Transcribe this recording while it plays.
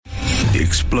The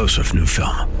explosive new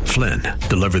film, Flynn,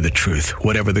 deliver the truth,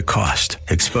 whatever the cost,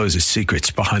 exposes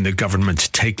secrets behind the government's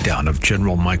takedown of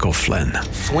General Michael Flynn.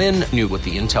 Flynn knew what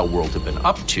the intel world had been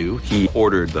up to. He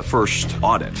ordered the first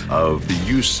audit of the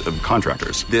use of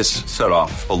contractors. This set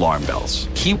off alarm bells.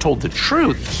 He told the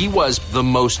truth. He was the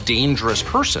most dangerous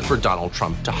person for Donald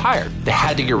Trump to hire. They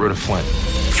had to get rid of Flynn.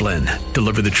 Flynn,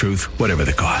 deliver the truth, whatever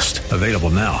the cost. Available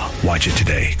now. Watch it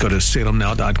today. Go to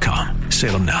salemnow.com.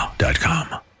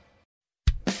 salemnow.com.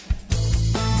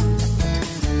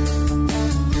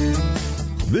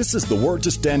 This is the Word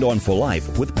to Stand On for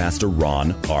Life with Pastor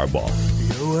Ron Arbaugh.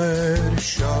 Your word is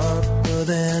sharper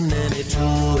than any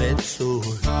two-edged sword,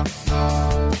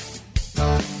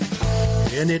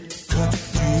 and it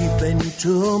cuts deep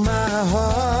into my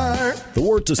heart. The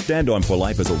Word to Stand On for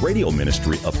Life is a radio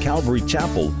ministry of Calvary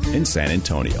Chapel in San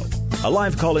Antonio. A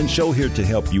live call-in show here to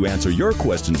help you answer your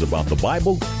questions about the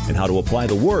Bible and how to apply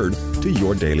the Word to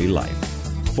your daily life.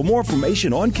 For more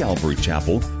information on Calvary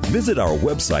Chapel, visit our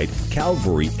website,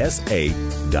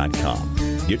 calvarysa.com.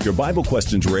 Get your Bible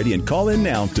questions ready and call in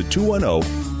now to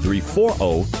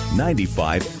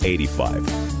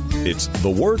 210-340-9585. It's The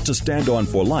Word to Stand On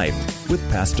for Life with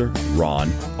Pastor Ron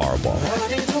Arbaugh.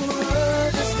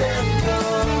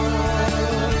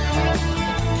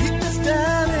 Keep us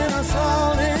down in a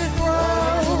solid ground.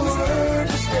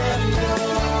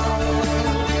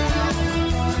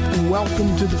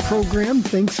 Welcome to the program.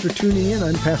 Thanks for tuning in.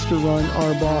 I'm Pastor Ron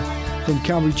Arbaugh from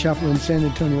Calvary Chapel in San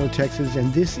Antonio, Texas,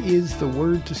 and this is The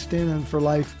Word to Stand On for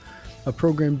Life, a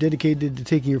program dedicated to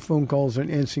taking your phone calls and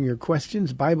answering your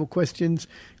questions, Bible questions,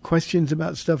 questions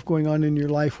about stuff going on in your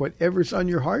life, whatever's on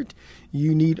your heart.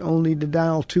 You need only to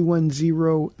dial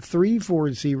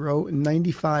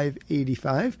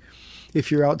 210-340-9585. If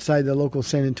you're outside the local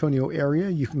San Antonio area,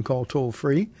 you can call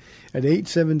toll-free at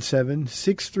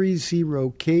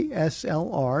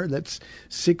 877-630-KSLR. That's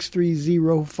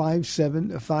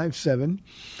 630-5757.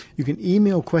 You can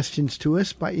email questions to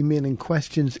us by emailing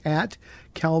questions at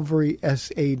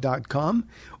calvarysa.com,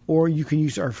 or you can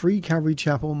use our free Calvary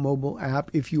Chapel mobile app.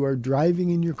 If you are driving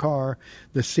in your car,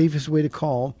 the safest way to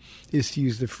call is to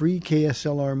use the free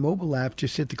KSLR mobile app.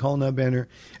 Just hit the Call Now banner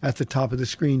at the top of the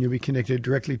screen. You'll be connected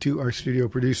directly to our studio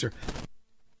producer.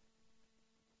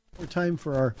 Time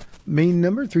for our main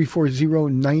number,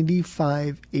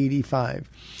 340-9585.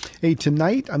 Hey,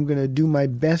 tonight I'm going to do my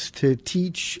best to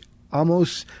teach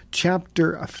Amos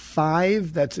chapter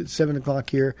 5. That's at 7 o'clock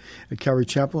here at Calvary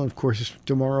Chapel. And of course,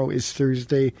 tomorrow is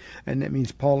Thursday, and that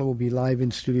means Paula will be live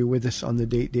in studio with us on the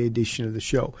date day edition of the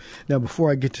show. Now, before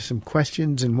I get to some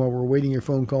questions and while we're waiting your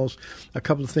phone calls, a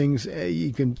couple of things.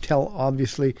 You can tell,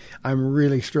 obviously, I'm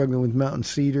really struggling with mountain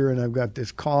cedar, and I've got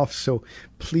this cough, so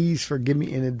please forgive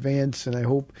me in advance, and I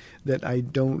hope that I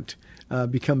don't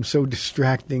become so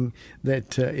distracting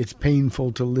that it's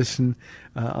painful to listen.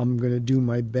 I'm going to do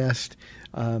my best.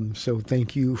 So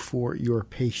thank you for your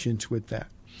patience with that.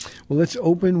 Well, let's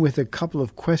open with a couple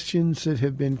of questions that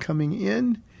have been coming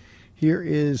in. Here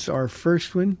is our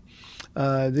first one.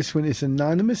 This one is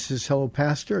anonymous. It says, hello,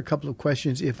 Pastor. A couple of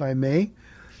questions, if I may.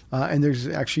 And there's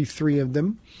actually 3 of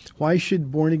them. Why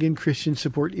should born-again Christians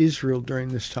support Israel during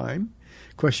this time?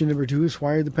 Question number 2 is,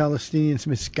 why are the Palestinians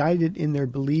misguided in their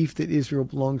belief that Israel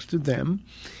belongs to them?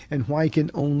 And why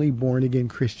can only born-again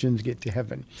Christians get to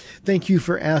heaven? Thank you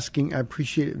for asking. I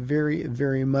appreciate it very,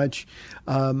 very much.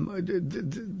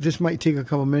 This might take a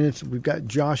couple minutes. We've got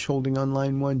Josh holding on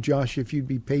line 1. Josh, if you'd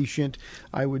be patient,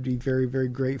 I would be very, very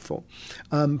grateful.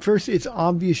 First, it's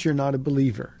obvious you're not a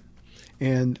believer.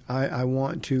 And I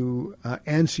want to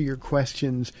answer your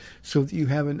questions so that you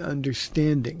have an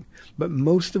understanding. But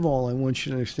most of all, I want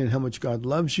you to understand how much God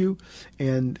loves you.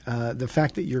 And the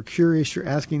fact that you're curious, you're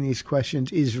asking these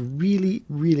questions is really,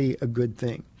 really a good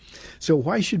thing. So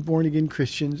why should born-again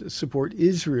Christians support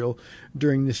Israel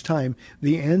during this time?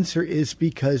 The answer is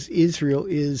because Israel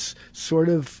is sort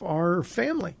of our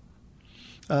family.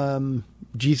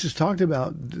 Jesus talked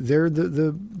about they're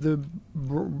the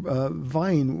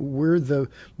vine, we're the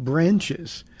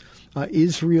branches.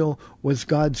 Israel was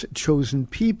God's chosen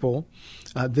people.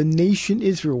 The nation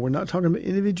Israel, we're not talking about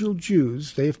individual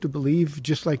Jews. They have to believe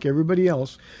just like everybody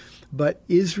else. But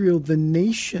Israel, the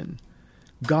nation,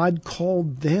 God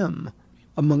called them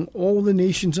among all the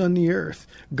nations on the earth.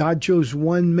 God chose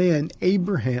one man,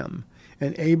 Abraham.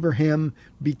 And Abraham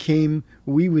became,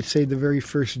 we would say, the very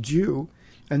first Jew.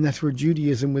 And that's where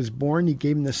Judaism was born. He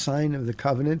gave him the sign of the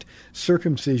covenant,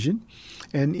 circumcision.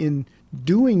 And in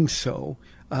doing so,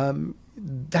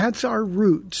 that's our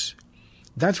roots.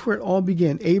 That's where it all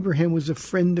began. Abraham was a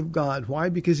friend of God. Why?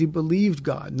 Because he believed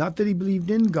God. Not that he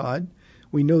believed in God.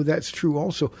 We know that's true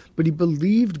also. But he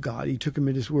believed God. He took him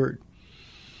at his word.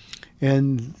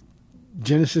 And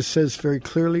Genesis says very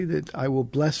clearly that I will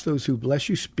bless those who bless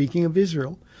you, speaking of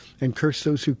Israel, and curse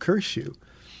those who curse you.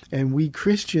 And we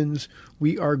Christians,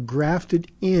 we are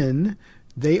grafted in.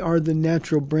 They are the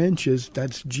natural branches.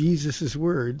 That's Jesus'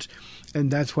 words.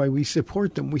 And that's why we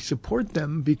support them. We support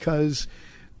them because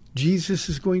Jesus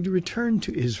is going to return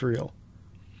to Israel.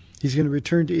 He's going to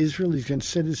return to Israel. He's going to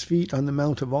set his feet on the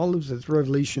Mount of Olives. That's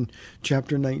Revelation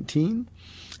chapter 19.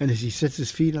 And as he sets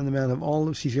his feet on the Mount of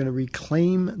Olives, he's going to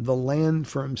reclaim the land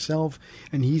for himself.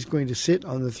 And he's going to sit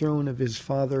on the throne of his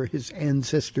father, his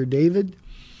ancestor David.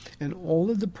 And all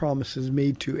of the promises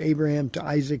made to Abraham, to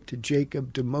Isaac, to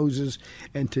Jacob, to Moses,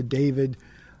 and to David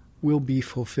will be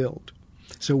fulfilled.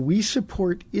 So we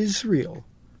support Israel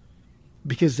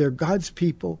because they're God's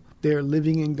people. They're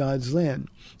living in God's land.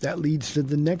 That leads to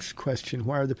the next question.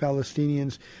 Why are the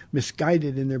Palestinians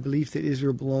misguided in their belief that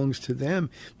Israel belongs to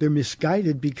them? They're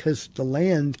misguided because the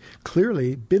land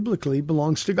clearly, biblically,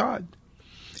 belongs to God.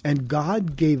 And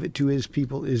God gave it to his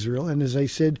people Israel. And as I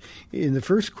said in the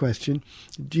first question,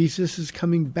 Jesus is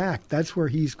coming back. That's where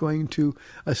he's going to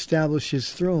establish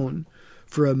his throne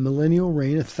for a millennial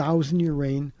reign, 1,000-year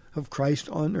reign of Christ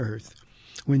on earth,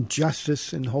 when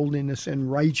justice and holiness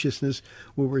and righteousness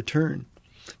will return.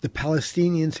 The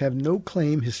Palestinians have no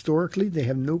claim historically, they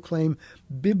have no claim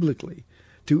biblically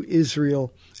to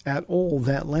Israel at all,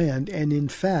 that land. And in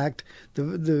fact,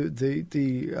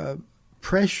 the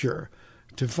pressure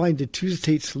to find a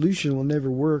two-state solution will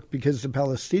never work because the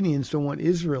Palestinians don't want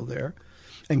Israel there.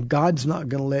 And God's not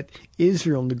going to let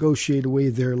Israel negotiate away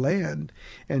their land.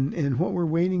 And what we're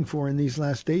waiting for in these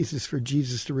last days is for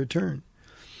Jesus to return.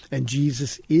 And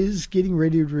Jesus is getting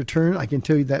ready to return. I can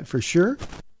tell you that for sure.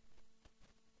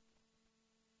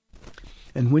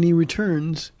 And when he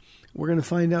returns, we're going to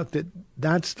find out that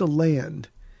that's the land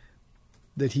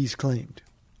that he's claimed.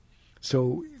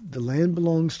 So the land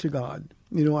belongs to God.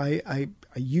 You know, I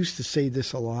used to say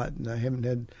this a lot, and I haven't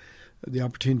had the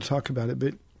opportunity to talk about it,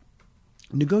 but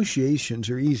negotiations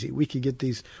are easy. We could get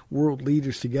these world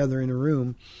leaders together in a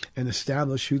room and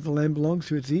establish who the land belongs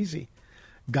to. It's easy.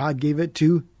 God gave it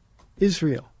to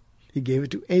Israel. He gave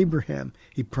it to Abraham.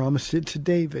 He promised it to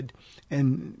David,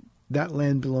 and that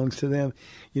land belongs to them.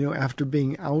 You know, after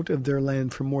being out of their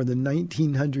land for more than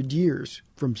 1,900 years,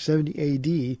 from 70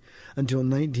 A.D. until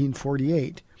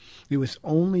 1948, it was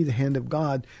only the hand of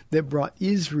God that brought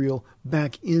Israel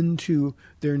back into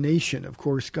their nation. Of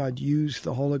course, God used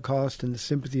the Holocaust and the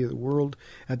sympathy of the world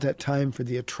at that time for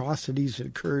the atrocities that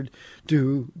occurred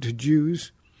to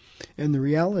Jews. And the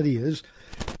reality is,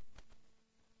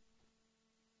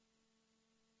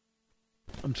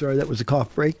 I'm sorry, that was a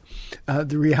cough break.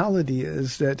 The reality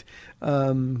is that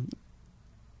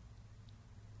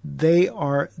they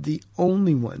are the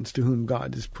only ones to whom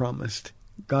God has promised.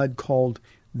 God called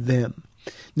them.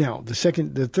 Now,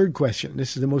 the third question,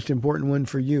 this is the most important one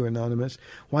for you, Anonymous.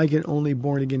 Why can only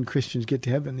born-again Christians get to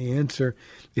heaven? The answer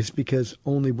is because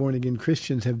only born-again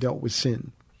Christians have dealt with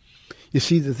sin. You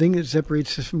see, the thing that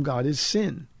separates us from God is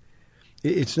sin.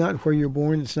 It's not where you're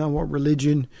born. It's not what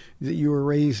religion that you were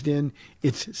raised in.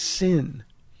 It's sin.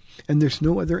 And there's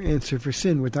no other answer for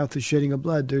sin. Without the shedding of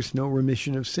blood, there's no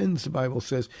remission of sins, the Bible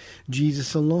says.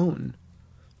 Jesus alone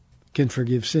can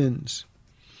forgive sins.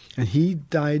 And he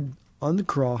died on the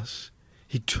cross.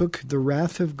 He took the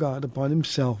wrath of God upon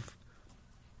himself.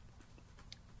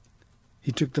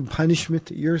 He took the punishment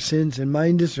that your sins and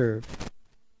mine deserve.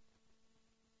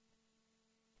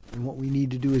 And what we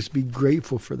need to do is be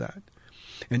grateful for that.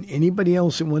 And anybody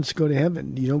else that wants to go to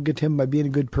heaven, you don't get to heaven by being a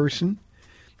good person.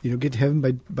 You don't get to heaven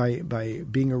by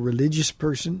being a religious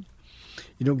person.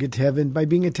 You don't get to heaven by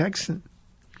being a Texan.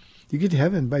 You get to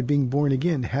heaven by being born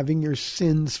again, having your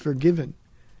sins forgiven.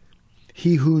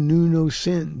 He who knew no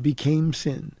sin became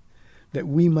sin, that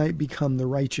we might become the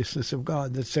righteousness of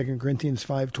God. That's 2 Corinthians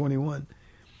 5:21.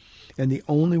 And the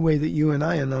only way that you and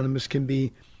I, Anonymous, can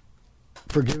be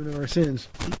forgiven of our sins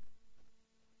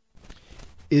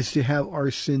is to have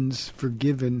our sins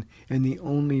forgiven, and the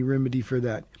only remedy for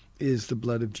that is the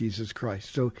blood of Jesus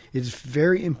Christ. So it's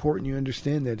very important you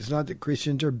understand that. It's not that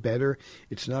Christians are better.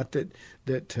 It's not that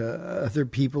other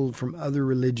people from other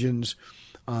religions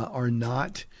are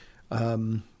not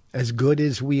as good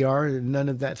as we are. None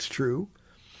of that's true.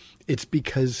 It's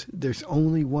because there's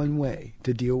only one way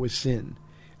to deal with sin,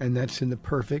 and that's in the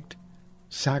perfect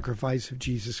sacrifice of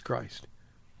Jesus Christ.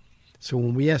 So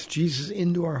when we ask Jesus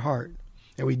into our heart,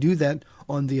 and we do that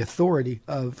on the authority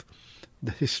of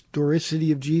the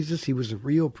historicity of Jesus. He was a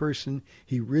real person.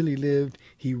 He really lived.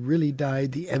 He really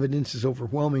died. The evidence is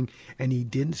overwhelming, and he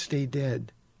didn't stay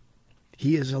dead.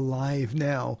 He is alive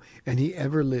now, and he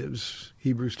ever lives,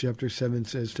 Hebrews chapter 7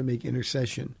 says, to make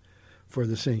intercession for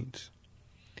the saints.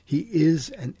 He is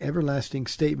an everlasting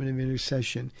statement of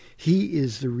intercession. He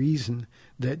is the reason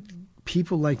that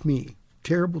people like me,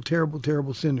 terrible, terrible,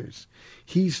 terrible sinners,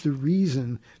 he's the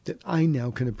reason that I now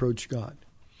can approach God.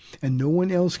 And no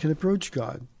one else can approach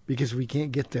God because we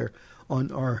can't get there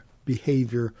on our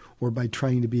behavior or by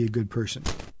trying to be a good person.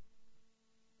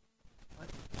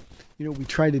 You know, we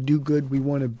try to do good, we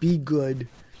want to be good,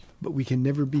 but we can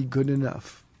never be good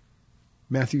enough.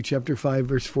 Matthew chapter 5,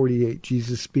 verse 48,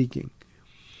 Jesus speaking.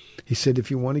 He said, if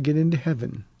you want to get into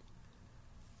heaven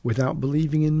without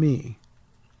believing in me,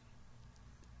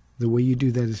 the way you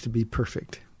do that is to be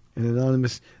perfect. And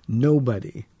Anonymous,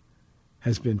 nobody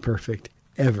has been perfect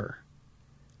ever.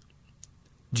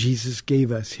 Jesus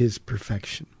gave us his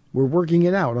perfection. We're working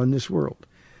it out on this world.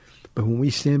 But when we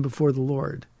stand before the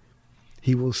Lord,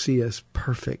 he will see us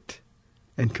perfect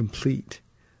and complete.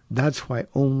 That's why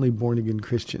only born-again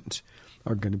Christians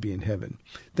are going to be in heaven.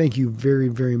 Thank you very,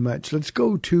 very much. Let's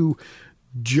go to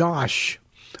Josh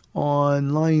on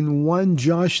line 1.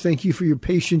 Josh, thank you for your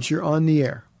patience. You're on the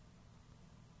air.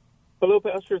 Hello,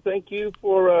 Pastor. Thank you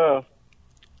for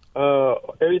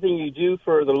everything you do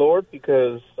for the Lord,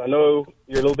 because I know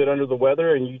you're a little bit under the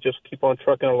weather and you just keep on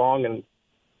trucking along. And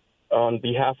on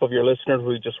behalf of your listeners,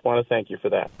 we just want to thank you for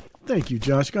that. Thank you,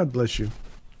 Josh. God bless you.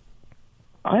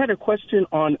 I had a question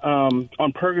on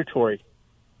purgatory,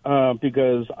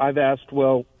 because I've asked,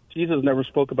 well, Jesus never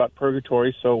spoke about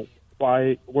purgatory, so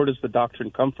where does the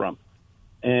doctrine come from?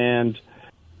 And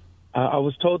I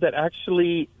was told that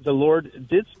actually the Lord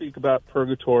did speak about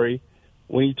purgatory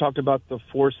when he talked about the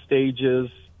 4 stages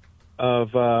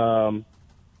of,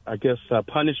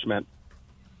 punishment.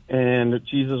 And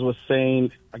Jesus was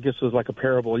saying, I guess it was like a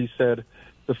parable. He said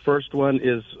the first one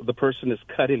is the person is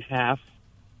cut in half,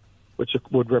 which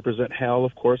would represent hell,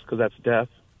 of course, because that's death.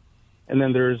 And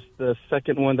then there's the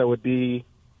second one that would be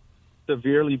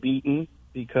severely beaten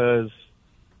because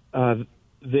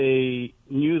they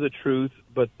knew the truth,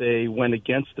 but they went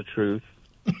against the truth.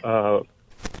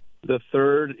 The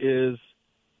third is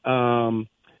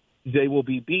they will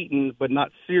be beaten, but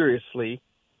not seriously,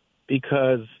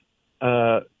 because,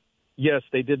 yes,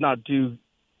 they did not do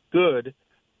good,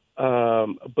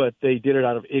 but they did it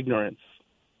out of ignorance.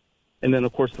 And then,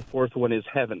 of course, the fourth one is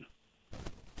heaven.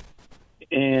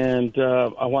 And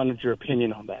I wanted your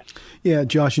opinion on that. Yeah,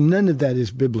 Josh, none of that is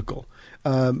biblical.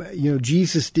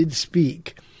 Jesus did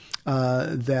speak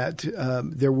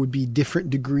that there would be different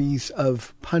degrees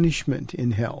of punishment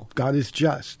in hell. God is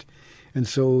just. And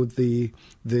so the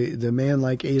man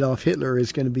like Adolf Hitler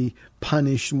is going to be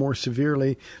punished more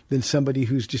severely than somebody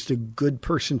who's just a good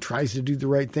person, tries to do the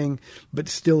right thing, but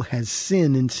still has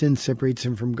sin, and sin separates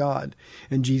him from God.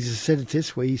 And Jesus said it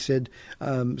this way. He said,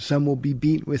 some will be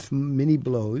beaten with many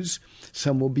blows,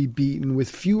 some will be beaten with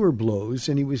fewer blows.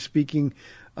 And he was speaking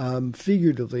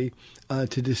figuratively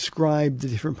to describe the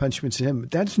different punishments in heaven.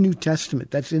 But that's New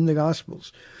Testament. That's in the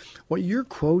Gospels. What you're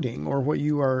quoting, or what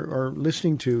you are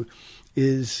listening to,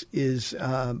 is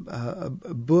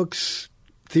books,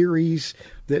 theories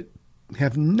that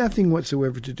have nothing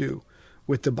whatsoever to do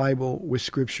with the Bible, with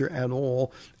Scripture at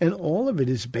all, and all of it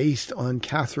is based on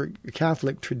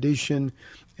Catholic tradition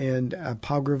and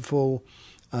apocryphal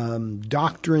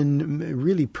doctrine.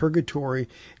 Really, purgatory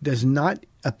does not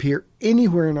appear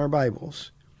anywhere in our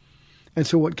Bibles. And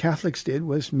so what Catholics did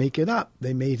was make it up.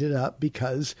 They made it up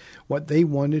because what they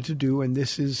wanted to do, and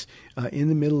this is in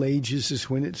the Middle Ages is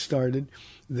when it started,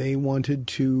 they wanted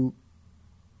to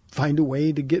find a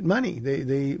way to get money.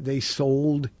 They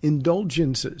sold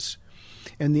indulgences.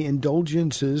 And the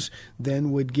indulgences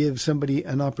then would give somebody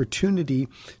an opportunity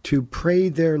to pray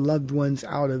their loved ones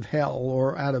out of hell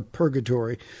or out of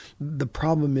purgatory. The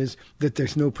problem is that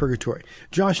there's no purgatory.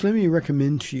 Josh, let me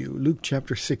recommend to you Luke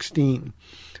chapter 16.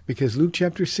 Because Luke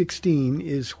chapter 16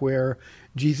 is where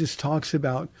Jesus talks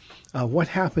about what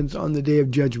happens on the day of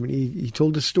judgment. He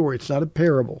told a story. It's not a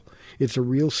parable. It's a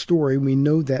real story. We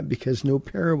know that because no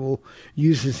parable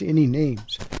uses any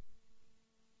names.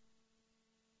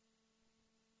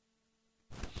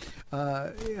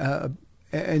 And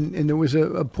there was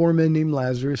a poor man named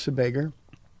Lazarus, a beggar,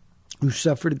 who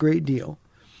suffered a great deal.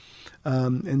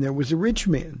 And there was a rich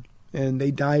man. And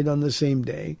they died on the same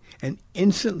day. And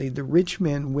instantly the rich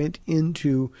man went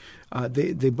into,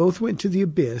 they both went to the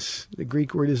abyss. The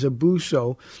Greek word is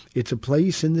abuso. It's a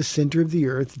place in the center of the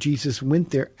earth. Jesus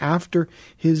went there after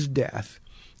his death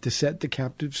to set the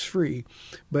captives free.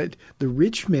 But the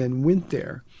rich man went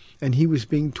there and he was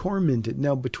being tormented.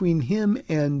 Now between him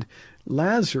and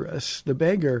Lazarus, the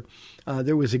beggar,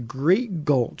 there was a great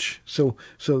gulch. So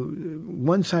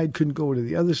one side couldn't go to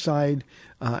the other side,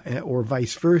 or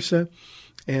vice versa.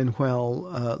 And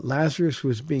while Lazarus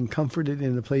was being comforted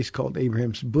in a place called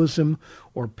Abraham's bosom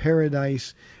or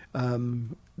paradise,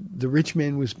 the rich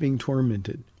man was being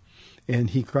tormented.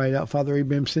 And he cried out, Father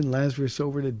Abraham, send Lazarus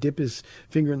over to dip his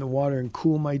finger in the water and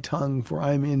cool my tongue, for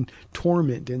I'm in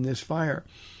torment in this fire.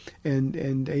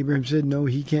 And Abraham said, no,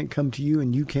 he can't come to you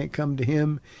and you can't come to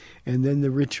him. And then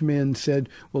the rich man said,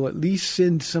 well, at least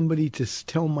send somebody to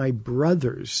tell my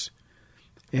brothers.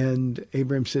 And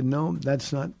Abraham said, no,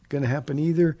 that's not going to happen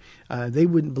either. They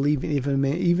wouldn't believe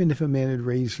even if a man had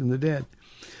raised from the dead.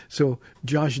 So,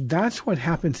 Josh, that's what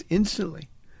happens instantly.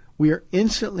 We are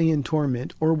instantly in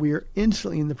torment, or we are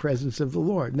instantly in the presence of the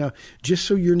Lord. Now, just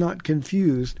so you're not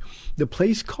confused, the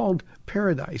place called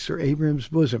paradise, or Abraham's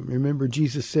bosom, remember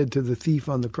Jesus said to the thief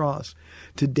on the cross,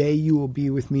 today you will be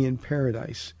with me in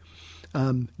paradise.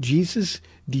 Jesus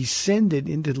descended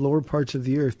into the lower parts of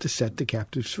the earth to set the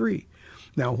captives free.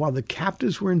 Now, while the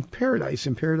captives were in paradise,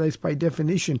 and paradise by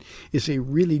definition is a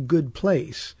really good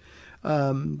place,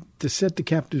 to set the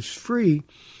captives free,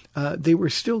 they were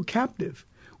still captive.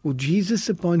 Well, Jesus,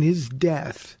 upon his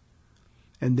death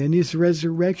and then his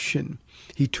resurrection,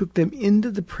 he took them into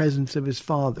the presence of his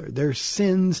Father. Their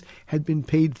sins had been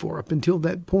paid for. Up until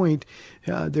that point,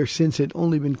 their sins had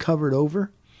only been covered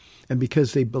over. And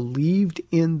because they believed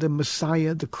in the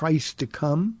Messiah, the Christ to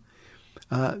come,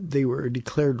 they were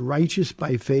declared righteous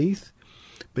by faith.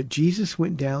 But Jesus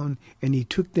went down and he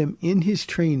took them in his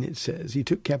train, it says. He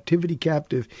took captivity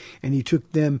captive and he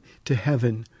took them to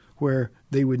heaven, where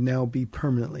they would now be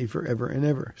permanently forever and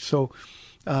ever. So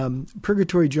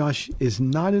purgatory, Josh, is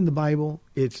not in the Bible.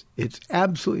 It's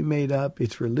absolutely made up.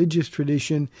 It's religious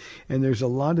tradition. And there's a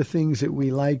lot of things that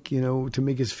we like, to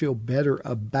make us feel better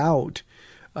about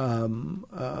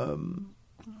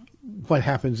what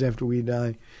happens after we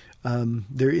die.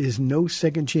 There is no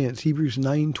second chance. Hebrews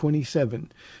 9:27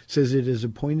 says it is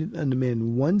appointed unto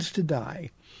men once to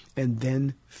die and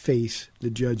then face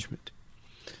the judgment.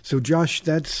 So, Josh,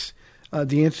 that's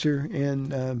the answer.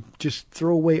 And just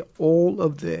throw away all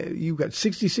of you've got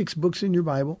 66 books in your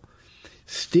Bible.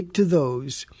 Stick to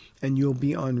those, and you'll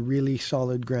be on really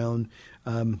solid ground.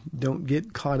 Don't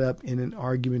get caught up in an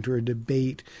argument or a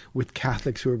debate with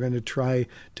Catholics who are going to try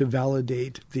to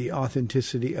validate the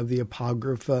authenticity of the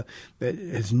Apocrypha that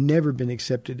has never been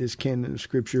accepted as canon of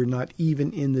Scripture, not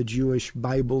even in the Jewish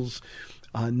Bibles,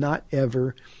 not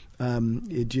ever.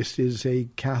 It just is a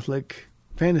Catholic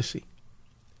fantasy.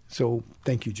 So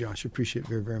thank you, Josh. Appreciate it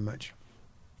very, very much.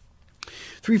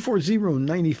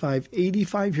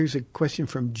 340-9585. Here's a question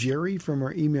from Jerry from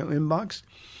our email inbox.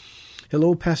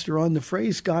 Hello, Pastor Ron. The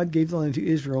phrase God gave the land to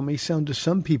Israel may sound to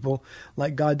some people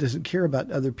like God doesn't care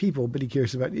about other people, but he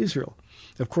cares about Israel.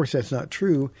 Of course, that's not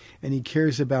true, and he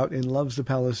cares about and loves the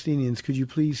Palestinians. Could you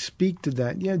please speak to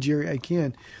that? Yeah, Jerry, I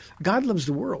can. God loves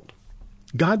the world.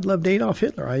 God loved Adolf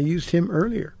Hitler. I used him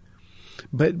earlier.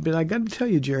 But I got to tell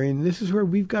you, Jerry, and this is where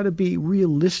we've got to be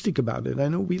realistic about it. I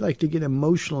know we like to get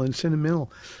emotional and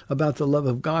sentimental about the love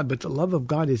of God, but the love of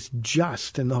God is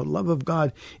just, and the love of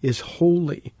God is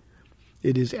holy.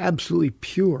 It is absolutely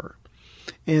pure.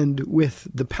 And with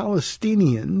the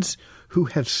Palestinians who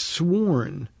have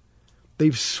sworn,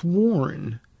 they've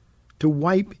sworn to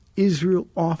wipe Israel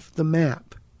off the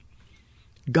map.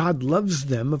 God loves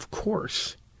them, of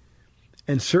course.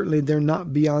 And certainly they're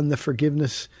not beyond the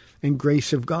forgiveness and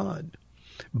grace of God.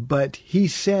 But he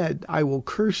said, I will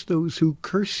curse those who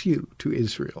curse you, to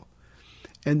Israel.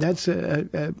 And that's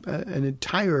an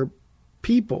entire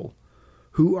people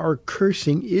who are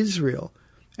cursing Israel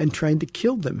and trying to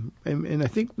kill them. And I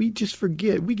think we just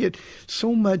forget. We get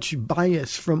so much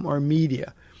bias from our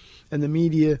media. And the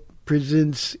media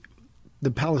presents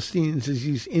the Palestinians as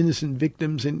these innocent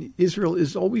victims, and Israel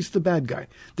is always the bad guy.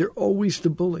 They're always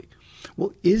the bully.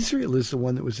 Well, Israel is the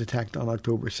one that was attacked on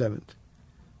October 7th.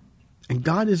 And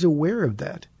God is aware of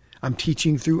that. I'm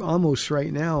teaching through Amos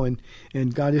right now, and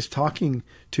God is talking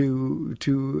to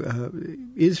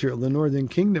Israel, the northern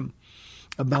kingdom,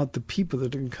 about the people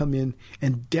that are going to come in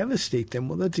and devastate them.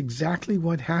 Well, that's exactly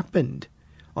what happened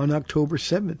on October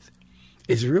 7th.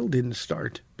 Israel didn't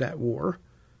start that war.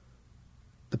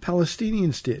 The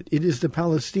Palestinians did. It is the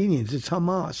Palestinians. It's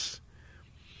Hamas.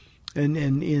 And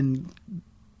in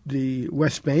the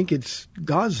West Bank, it's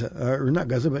Gaza, or not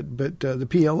Gaza, but the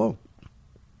PLO.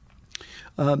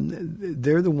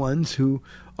 They're the ones who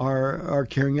are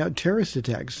carrying out terrorist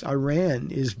attacks.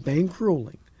 Iran is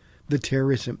bankrolling the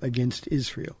terrorism against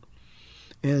Israel.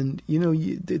 And,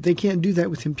 they can't do that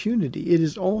with impunity. It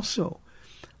is also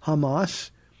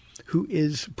Hamas who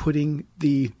is putting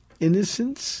the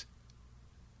innocent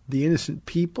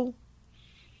people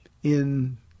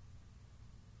in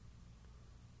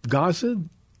Gaza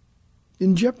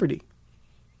in jeopardy.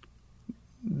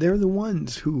 They're the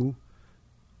ones who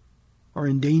are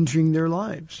endangering their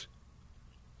lives.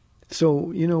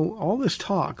 So, all this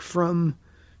talk from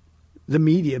the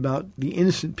media about the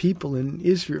innocent people in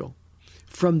Israel,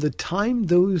 from the time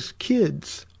those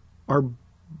kids are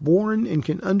born and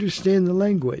can understand the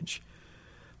language,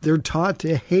 they're taught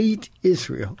to hate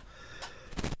Israel.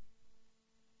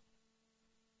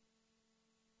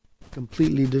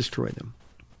 Completely destroy them.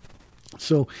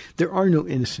 So there are no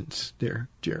innocents there,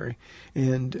 Jerry.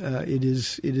 And it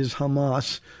is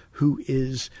Hamas who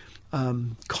is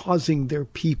causing their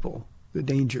people the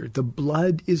danger. The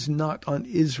blood is not on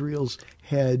Israel's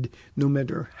head, no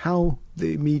matter how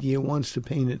the media wants to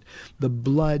paint it. The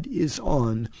blood is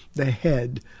on the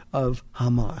head of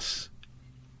Hamas.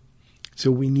 So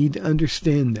we need to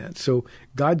understand that. So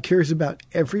God cares about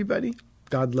everybody.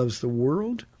 God loves the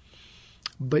world.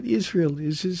 But Israel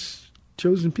is his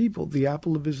chosen people, the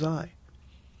apple of his eye.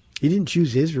 He didn't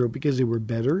choose Israel because they were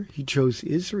better. He chose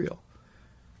Israel.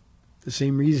 The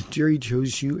same reason Jerry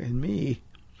chose you and me,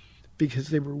 because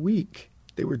they were weak.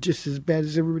 They were just as bad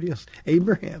as everybody else.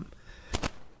 Abraham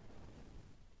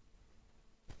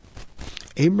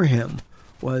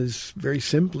was very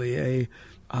simply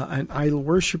an idol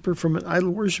worshiper from an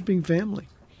idol worshiping family.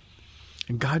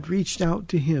 And God reached out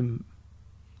to him.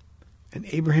 And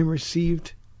Abraham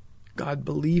received God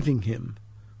believing him.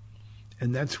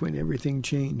 And that's when everything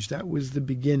changed. That was the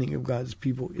beginning of God's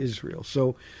people, Israel.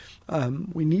 So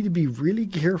we need to be really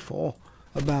careful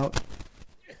about...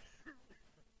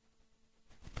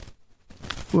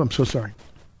 Oh, I'm so sorry.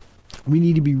 We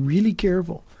need to be really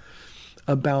careful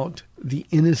about the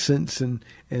innocence and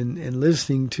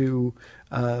listening to,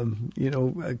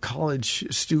 college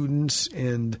students,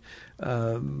 and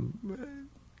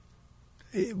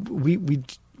we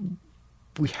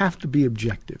have to be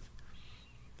objective.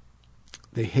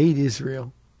 They hate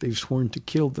Israel. They've sworn to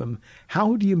kill them.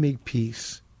 How do you make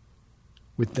peace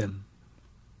with them?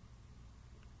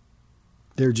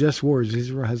 They're just wars.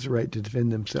 Israel has the right to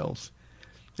defend themselves.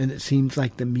 And it seems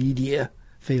like the media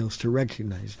fails to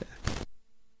recognize that.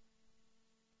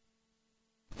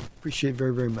 Appreciate it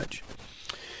very, very much.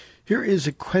 Here is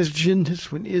a question. This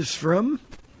one is from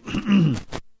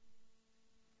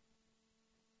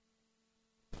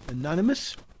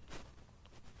Anonymous.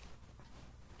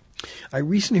 I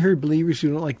recently heard believers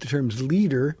who don't like the terms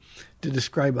leader to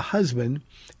describe a husband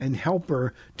and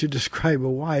helper to describe a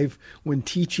wife when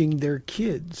teaching their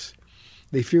kids.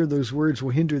 They fear those words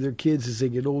will hinder their kids as they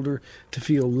get older to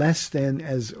feel less than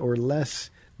as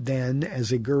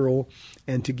a girl,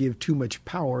 and to give too much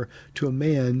power to a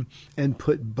man and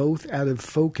put both out of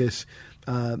focus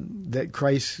and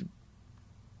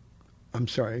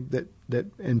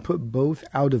put both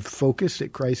out of focus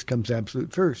that Christ comes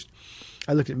absolute first.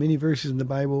 I looked at many verses in the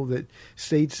Bible that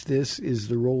states this is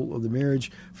the role of the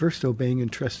marriage, first obeying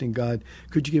and trusting God.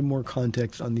 Could you give more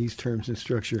context on these terms and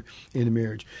structure in a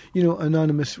marriage?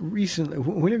 Anonymous, recently,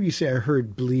 whenever you say I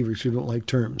heard believers who don't like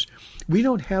terms, we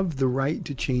don't have the right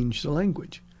to change the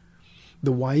language.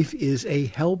 The wife is a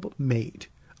helpmate.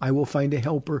 I will find a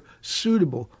helper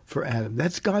suitable for Adam.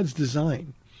 That's God's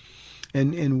design.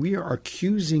 And we are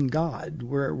accusing God.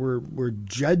 We're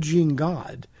judging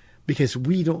God because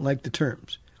we don't like the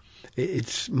terms.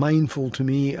 It's mindful to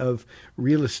me of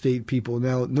real estate people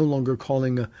now no longer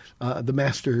calling the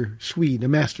master suite a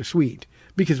master suite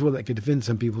because, that could offend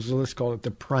some people, so let's call it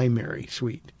the primary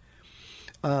suite.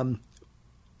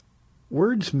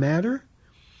 Words matter,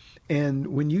 and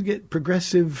when you get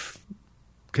progressive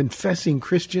confessing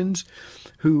Christians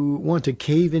who want to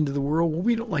cave into the world,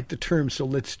 we don't like the terms, so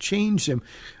let's change them.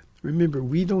 Remember,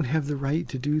 we don't have the right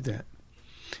to do that.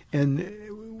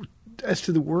 And as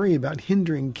to the worry about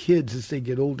hindering kids as they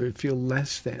get older to feel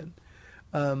less than,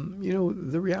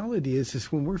 the reality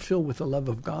is when we're filled with the love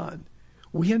of God,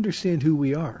 we understand who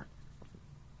we are.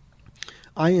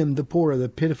 I am the poor, the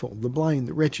pitiful, the blind,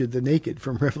 the wretched, the naked,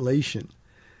 from Revelation.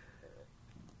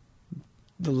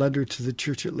 The letter to the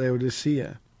church at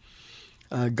Laodicea.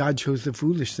 God chose the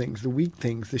foolish things, the weak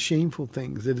things, the shameful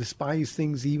things, the despised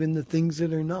things, even the things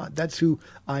that are not. That's who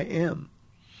I am.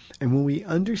 And when we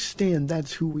understand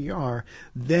that's who we are,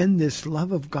 then this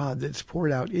love of God that's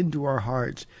poured out into our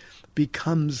hearts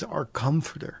becomes our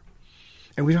comforter.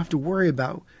 And we don't have to worry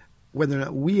about whether or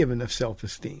not we have enough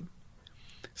self-esteem.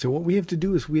 So what we have to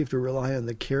do is we have to rely on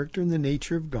the character and the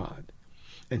nature of God.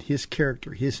 And his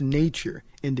character, his nature,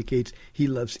 indicates he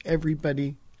loves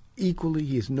everybody equally.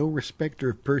 He is no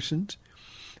respecter of persons.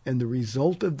 And the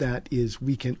result of that is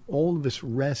we can all of us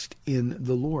rest in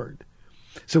the Lord.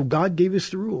 So God gave us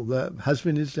the rule. The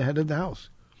husband is the head of the house.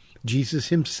 Jesus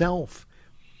himself,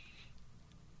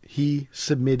 he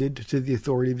submitted to the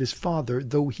authority of his Father.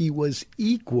 Though he was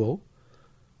equal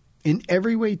in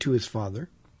every way to his Father,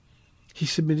 he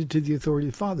submitted to the authority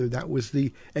of the Father. That was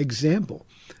the example.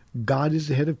 God is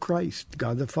the head of Christ,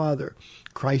 God the Father.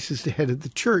 Christ is the head of the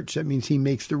church. That means he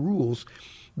makes the rules.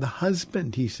 The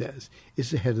husband, he says,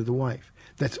 is the head of the wife.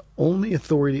 That's only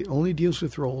authority. It only deals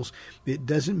with roles. It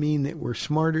doesn't mean that we're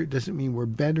smarter. It doesn't mean we're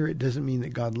better. It doesn't mean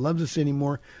that God loves us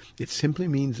anymore. It simply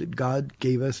means that God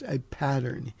gave us a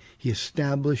pattern. He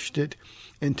established it.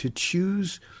 And to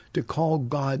choose to call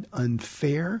God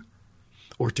unfair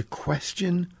or to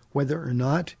question whether or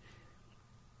not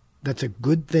that's a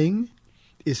good thing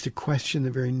is to question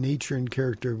the very nature and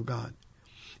character of God.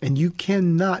 And you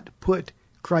cannot put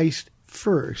Christ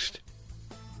first.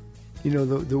 You know,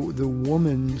 the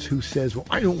woman who says, well,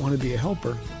 I don't want to be a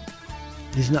helper,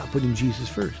 is not putting Jesus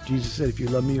first. Jesus said, if you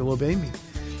love me, you'll obey me.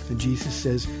 And Jesus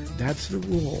says, that's the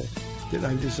role that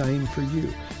I've designed for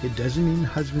you. It doesn't mean the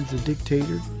husband's a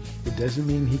dictator. It doesn't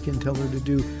mean he can tell her to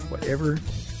do whatever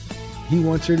he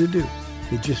wants her to do.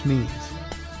 It just means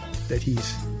that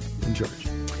he's in charge.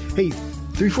 Hey,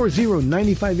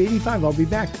 340-9585. I'll be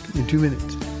back in 2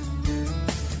 minutes.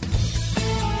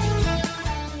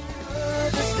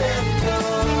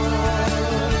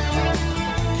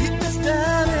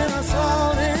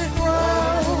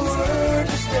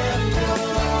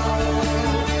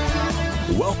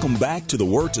 Welcome back to the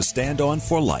Word to Stand On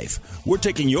for Life. We're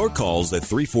taking your calls at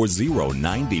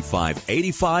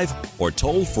 340-9585 or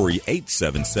toll free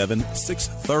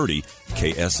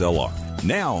 877-630-KSLR.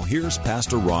 Now, here's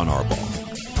Pastor Ron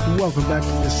Arbaugh. Welcome back to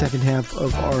the second half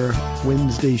of our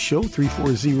Wednesday show,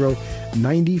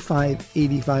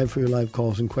 340-9585 for your live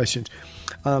calls and questions.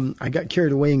 I got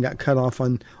carried away and got cut off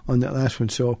on that last one.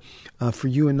 So for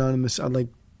you, Anonymous, I'd like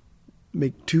to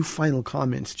make two final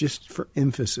comments just for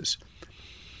emphasis.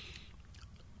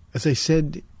 As I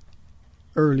said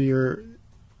earlier,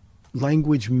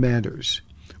 language matters.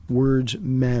 Words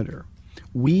matter.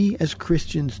 We as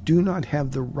Christians do not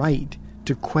have the right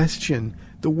to question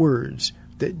the words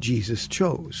that Jesus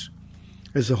chose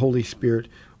as the Holy Spirit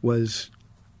was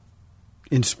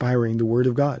inspiring the Word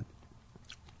of God.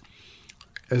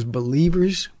 As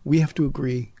believers, we have to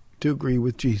agree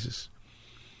with Jesus.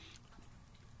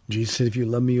 Jesus said, if you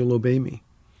love me, you'll obey me.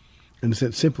 And it's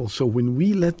that simple. So when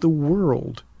we let the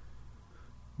world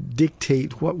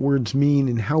dictate what words mean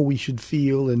and how we should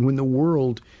feel, and when the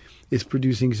world is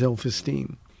producing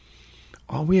self-esteem,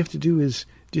 all we have to do is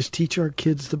just teach our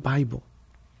kids the Bible.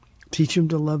 Teach them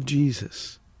to love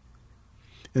Jesus.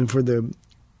 And for the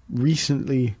recent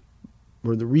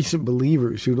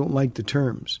believers who don't like the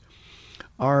terms,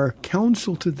 our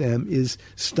counsel to them is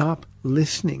stop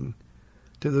listening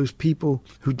to those people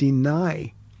who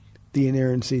deny the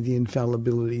inerrancy, the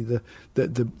infallibility,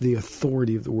 the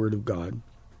authority of the Word of God,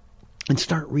 and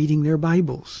start reading their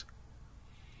Bibles.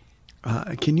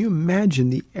 Can you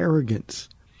imagine the arrogance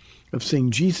of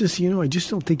saying, Jesus, I just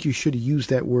don't think you should have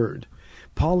used that word.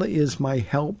 Paula is my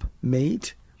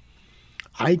helpmate.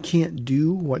 I can't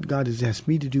do what God has asked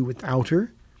me to do without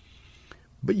her.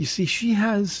 But you see, she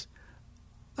has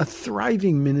a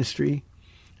thriving ministry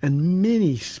and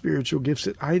many spiritual gifts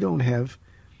that I don't have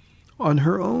on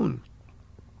her own.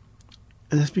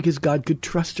 And that's because God could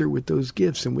trust her with those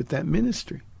gifts and with that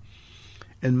ministry.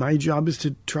 And my job is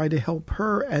to try to help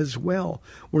her as well.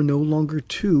 We're no longer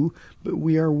two, but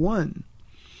we are one.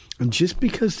 And just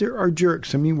because there are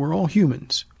jerks, we're all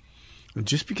humans. And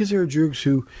just because there are jerks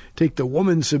who take the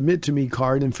woman submit to me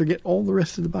card and forget all the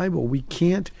rest of the Bible, we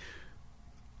can't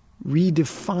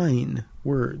redefine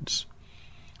words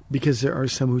because there are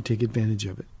some who take advantage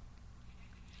of it.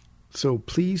 So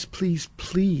please, please,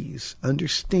 please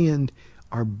understand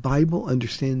our Bible,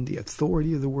 understand the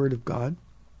authority of the Word of God,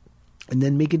 and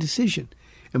then make a decision.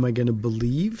 Am I going to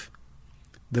believe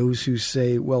those who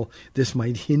say, well, this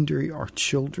might hinder our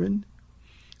children?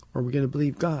 Or are we going to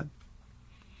believe God?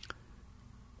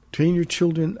 Train your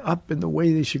children up in the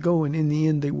way they should go, and in the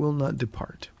end, they will not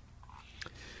depart.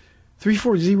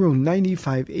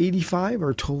 340-9585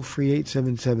 or toll free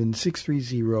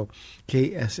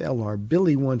 877-630-KSLR.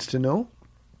 Billy wants to know,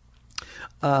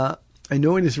 I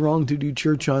know it is wrong to do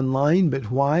church online, but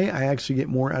why? I actually get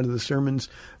more out of the sermons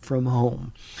from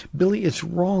home. Billy, it's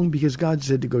wrong because God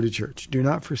said to go to church. Do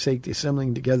not forsake the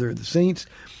assembling together of the saints.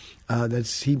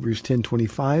 That's Hebrews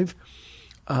 10:25.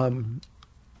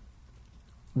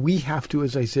 We have to,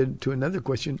 as I said to another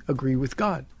question, agree with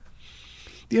God.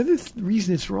 The other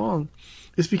reason it's wrong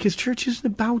is because church isn't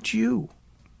about you.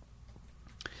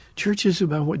 Church is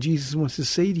about what Jesus wants to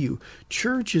say to you.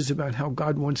 Church is about how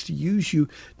God wants to use you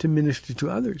to minister to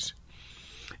others.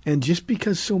 And just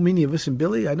because so many of us, and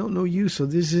Billy, I don't know you, so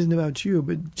this isn't about you,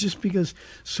 but just because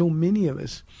so many of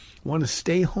us want to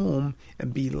stay home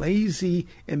and be lazy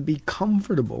and be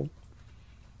comfortable,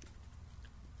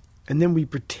 and then we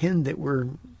pretend that we're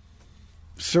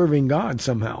serving God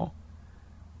somehow,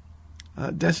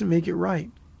 doesn't make it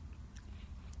right.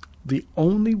 The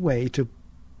only way to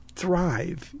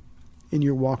thrive in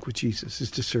your walk with Jesus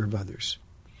is to serve others.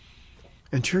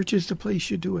 And church is the place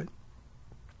you do it.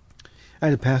 I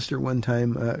had a pastor one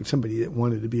time, somebody that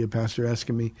wanted to be a pastor,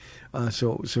 asking me,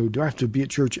 so do I have to be at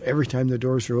church every time the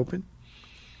doors are open?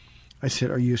 I said,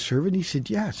 are you a servant? He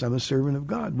said, yes, I'm a servant of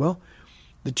God. Well,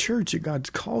 the church that God's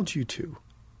called you to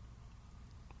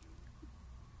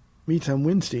meets on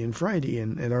Wednesday and Friday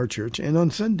at our church and on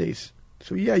Sundays.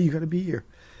 So yeah, you got to be here.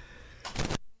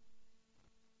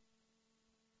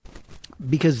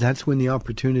 Because that's when the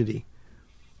opportunity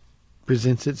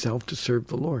presents itself to serve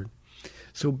the Lord.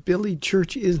 So, Billy,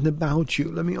 church isn't about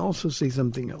you. Let me also say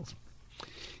something else.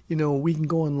 You know, we can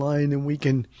go online and we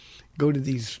can go to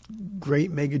these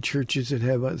great mega churches that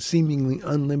have a seemingly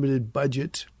unlimited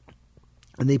budget,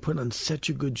 and they put on such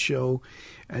a good show.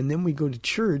 And then we go to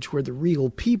church where the real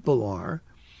people are,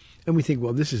 and we think,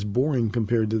 well, this is boring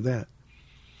compared to that.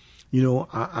 You know,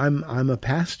 I'm a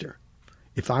pastor.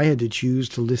 If I had to choose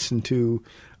to listen to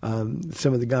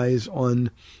some of the guys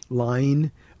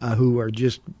online who are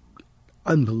just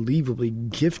unbelievably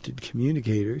gifted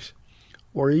communicators,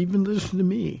 or even listen to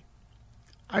me,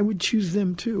 I would choose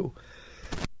them too.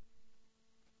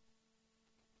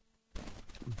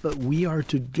 But we are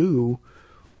to do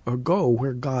or go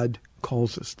where God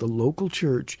calls us. The local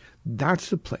church, that's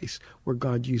the place where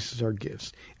God uses our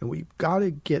gifts. And we've got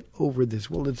to get over this.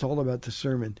 Well, it's all about the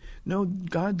sermon. No,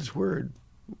 God's word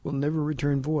will never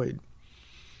return void.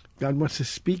 God wants to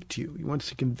speak to you. He wants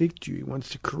to convict you. He wants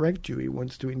to correct you. He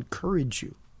wants to encourage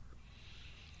you.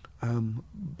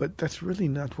 But that's really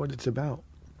not what it's about.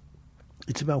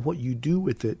 It's about what you do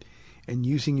with it and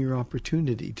using your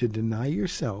opportunity to deny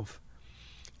yourself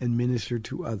and minister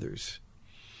to others.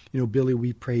 You know, Billy,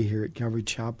 we pray here at Calvary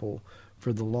Chapel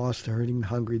for the lost, the hurting, the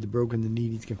hungry, the broken, the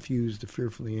needy, the confused, the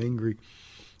fearfully angry.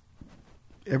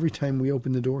 Every time we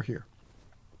open the door here,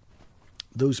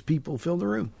 those people fill the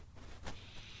room.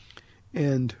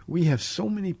 And we have so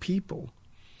many people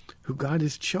who God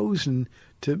has chosen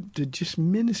to just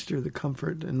minister the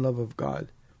comfort and love of God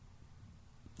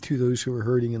to those who are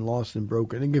hurting and lost and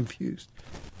broken and confused.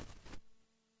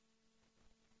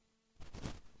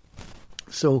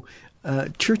 So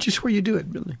church is where you do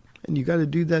it, Billy. And you got to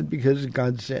do that because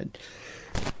God said.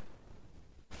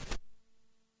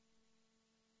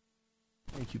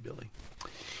 Thank you, Billy.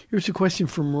 Here's a question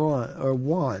from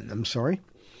Juan.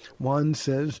 Juan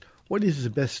says, what is the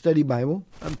best study Bible?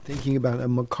 I'm thinking about a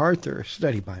MacArthur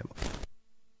study Bible.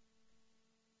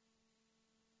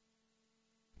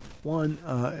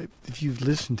 Juan, if you've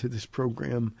listened to this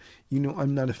program, you know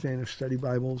I'm not a fan of study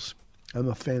Bibles. I'm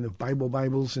a fan of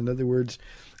Bibles. In other words,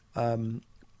 one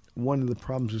of the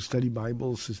problems with study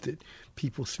Bibles is that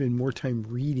people spend more time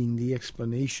reading the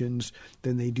explanations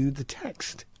than they do the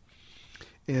text.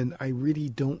 And I really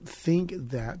don't think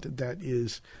that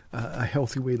is a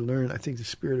healthy way to learn. I think the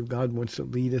Spirit of God wants to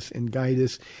lead us and guide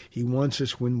us. He wants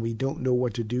us, when we don't know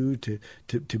what to do,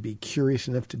 to be curious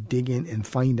enough to dig in and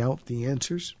find out the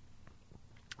answers.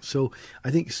 So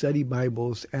I think study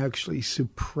Bibles actually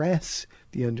suppress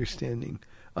the understanding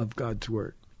of God's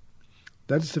Word.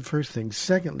 That's the first thing.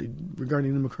 Secondly,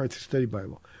 regarding the MacArthur Study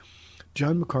Bible,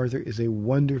 John MacArthur is a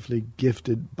wonderfully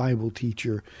gifted Bible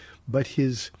teacher, but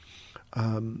his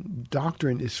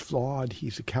doctrine is flawed.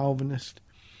 He's a Calvinist,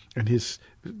 and his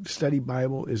study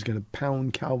Bible is going to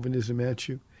pound Calvinism at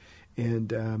you.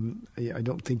 And I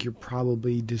don't think you're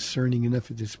probably discerning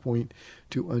enough at this point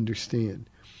to understand.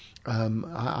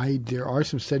 There are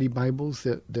some study Bibles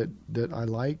that I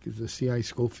like. The C.I.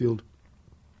 Schofield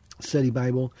Study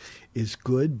Bible is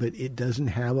good, but it doesn't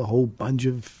have a whole bunch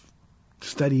of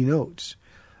study notes.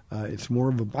 It's more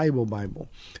of a Bible.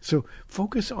 So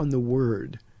focus on the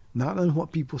Word, not on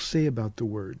what people say about the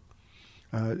Word.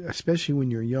 Especially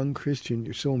when you're a young Christian,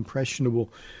 you're so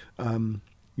impressionable.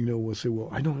 We'll say, well,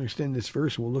 I don't understand this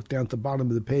verse. We'll look down at the bottom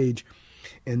of the page,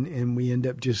 and we end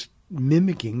up just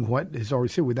mimicking what is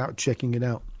already said without checking it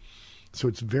out. So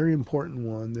it's very important,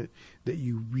 one, that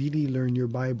you really learn your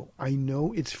Bible. I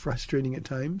know it's frustrating at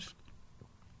times.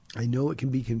 I know it can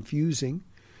be confusing.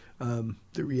 The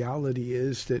reality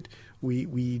is that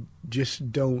we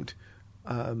just don't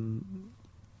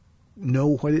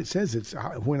know what it says.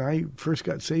 When I first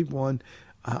got saved,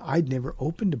 I'd never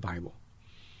opened a Bible.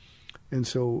 And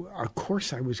so, of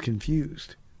course, I was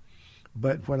confused.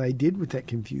 But what I did with that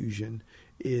confusion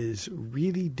is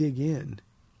really dig in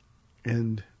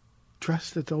and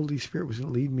trust that the Holy Spirit was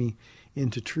going to lead me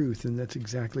into truth, and that's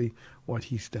exactly what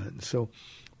he's done. So,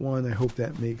 Juan, I hope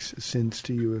that makes sense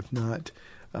to you. If not,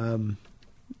 then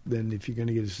if you're going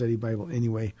to get a study Bible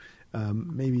anyway,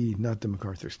 maybe not the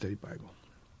MacArthur Study Bible.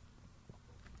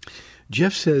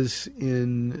 Jeff says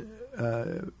in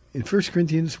 1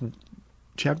 Corinthians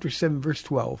chapter 7, verse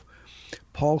 12,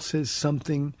 Paul says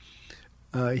something,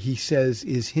 he says,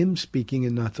 is him speaking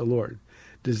and not the Lord.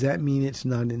 Does that mean it's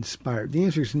not inspired? The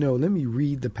answer is no. Let me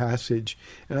read the passage,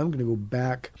 and I'm going to go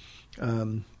back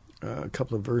a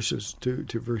couple of verses to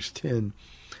verse 10.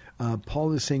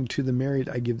 Paul is saying, to the married,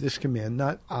 I give this command,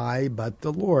 not I, but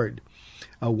the Lord.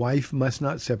 A wife must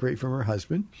not separate from her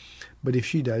husband, but if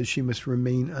she does, she must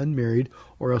remain unmarried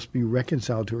or else be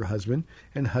reconciled to her husband,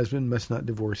 and husband must not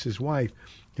divorce his wife.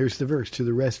 Here's the verse. To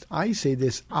the rest, I say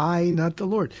this, I, not the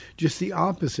Lord. Just the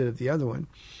opposite of the other one.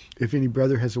 If any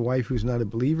brother has a wife who's not a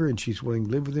believer and she's willing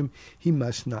to live with him, he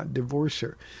must not divorce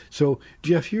her. So,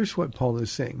 Jeff, here's what Paul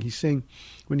is saying. He's saying,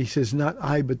 when he says, not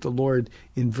I, but the Lord,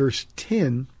 in verse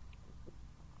 10,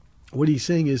 what he's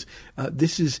saying is,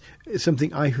 this is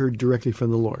something I heard directly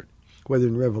from the Lord, whether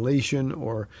in Revelation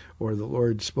or the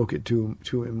Lord spoke it to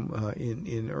him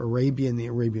in Arabia, in the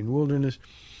Arabian wilderness.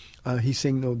 He's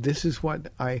saying, no, this is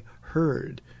what I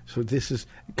heard. So this is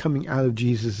coming out of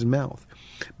Jesus' mouth.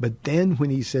 But then when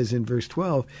he says in verse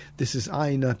 12, this is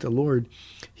I, not the Lord,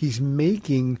 he's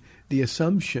making the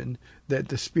assumption that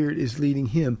the Spirit is leading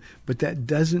him. But that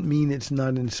doesn't mean it's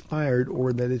not inspired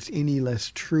or that it's any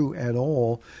less true at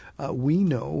all. We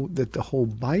know that the whole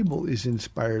Bible is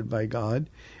inspired by God,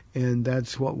 and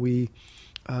that's what we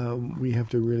have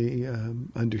to really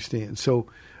understand. So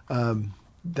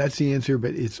that's the answer,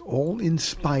 but it's all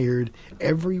inspired.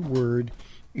 Every word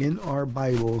in our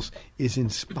Bibles is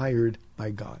inspired by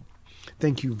God.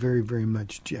 Thank you very, very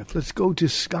much, Jeff. Let's go to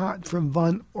Scott from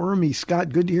Von Ormy. Scott,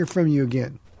 good to hear from you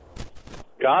again.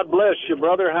 God bless you,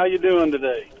 brother. How you doing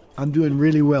today? I'm doing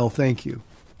really well, thank you.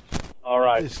 All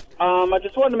right. I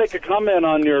just wanted to make a comment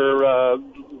on your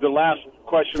the last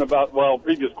question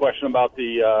previous question about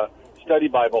the study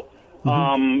Bible.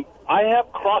 Mm-hmm. I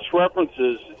have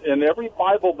cross-references in every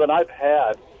Bible that I've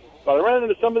had, but I ran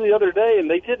into some of the other day, and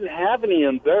they didn't have any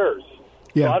in theirs.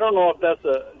 Yeah. So I don't know if that's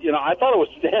I thought it was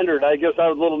standard. I guess I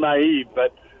was a little naive,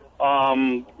 but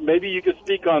maybe you could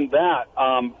speak on that.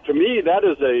 To me, that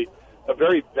is a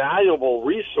very valuable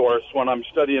resource when I'm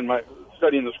studying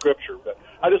the Scripture. But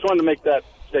I just wanted to make that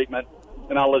statement,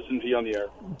 and I'll listen to you on the air.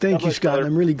 Thank you, Scott.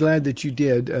 I'm really glad that you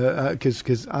did,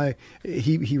 because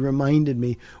he reminded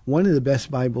me, one of the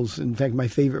best Bibles, in fact, my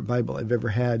favorite Bible I've ever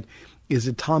had, is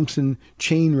a Thompson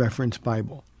Chain Reference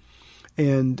Bible.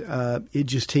 And it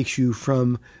just takes you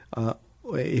from,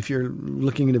 if you're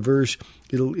looking at a verse,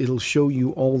 it'll show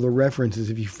you all the references.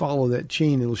 If you follow that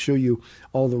chain, it'll show you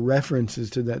all the references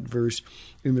to that verse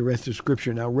in the rest of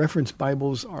Scripture. Now, reference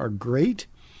Bibles are great.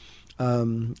 We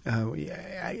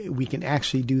can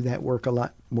actually do that work a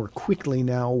lot more quickly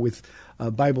now with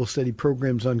Bible study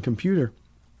programs on computer.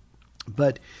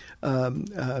 But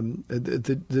the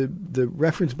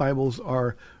reference Bibles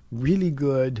are really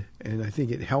good, and I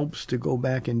think it helps to go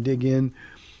back and dig in.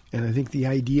 And I think the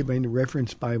idea behind the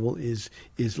reference Bible is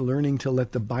learning to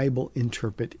let the Bible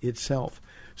interpret itself.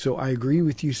 So I agree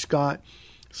with you, Scott.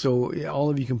 So all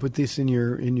of you can put this in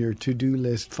your to-do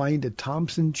list. Find a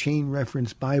Thompson Chain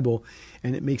Reference Bible,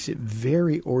 and it makes it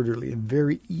very orderly and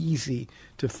very easy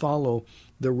to follow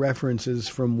the references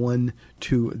from one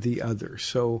to the other.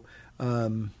 So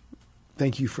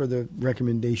thank you for the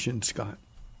recommendation, Scott.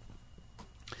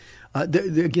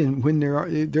 Again, when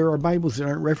there are Bibles that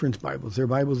aren't reference Bibles, there are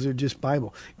Bibles that are just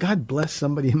Bible. God bless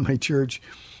somebody in my church.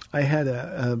 I had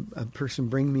a person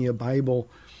bring me a Bible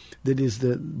that is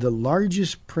the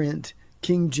largest print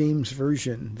King James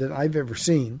Version that I've ever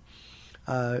seen.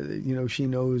 She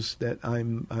knows that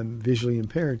I'm visually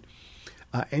impaired,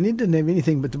 and it didn't have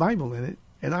anything but the Bible in it.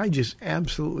 And I just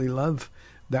absolutely love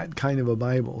that kind of a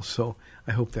Bible. So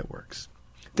I hope that works.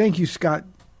 Thank you, Scott.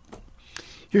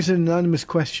 Here's an anonymous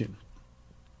question.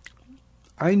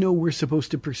 I know we're supposed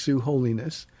to pursue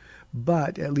holiness,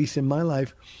 but at least in my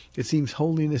life, it seems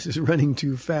holiness is running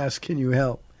too fast. Can you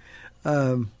help?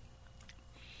 The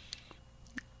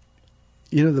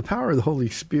power of the Holy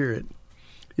Spirit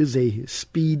is a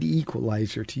speed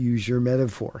equalizer, to use your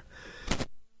metaphor.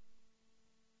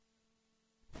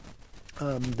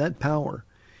 That power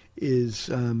it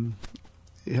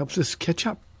helps us catch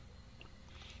up.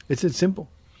 It's that simple.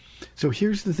 So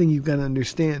here's the thing you've got to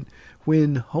understand.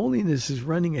 When holiness is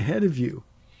running ahead of you,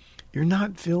 you're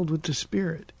not filled with the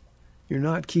Spirit. You're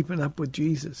not keeping up with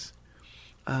Jesus.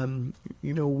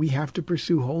 we have to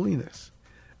pursue holiness.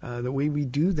 The way we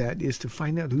do that is to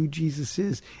find out who Jesus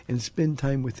is and spend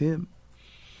time with him.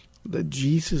 Let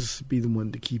Jesus be the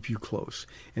one to keep you close.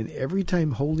 And every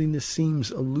time holiness seems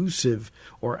elusive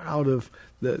or out of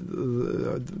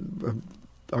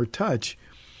our touch,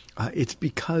 it's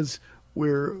because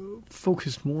we're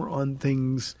focused more on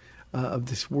things of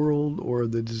this world or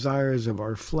the desires of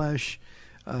our flesh.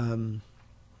 I'll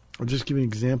just give you an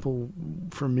example.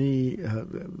 For me,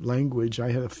 language,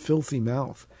 I had a filthy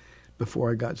mouth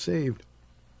before I got saved.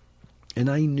 And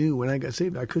I knew when I got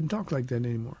saved, I couldn't talk like that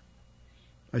anymore.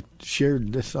 I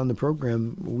shared this on the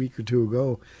program a week or two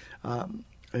ago.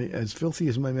 As filthy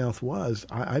as my mouth was,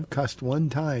 I've cussed one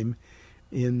time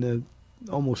in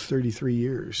almost 33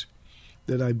 years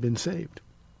that I've been saved.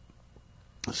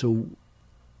 So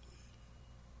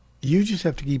you just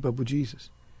have to keep up with Jesus.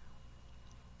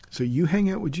 So you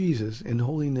hang out with Jesus, and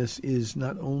holiness is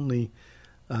not only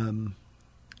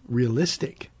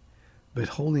realistic, but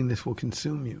holiness will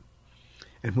consume you.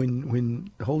 And when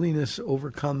holiness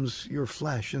overcomes your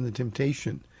flesh and the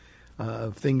temptation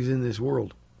of things in this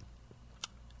world,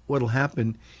 what will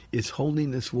happen is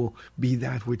holiness will be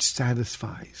that which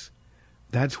satisfies.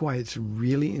 That's why it's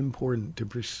really important to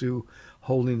pursue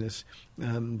holiness.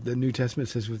 The New Testament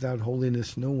says, without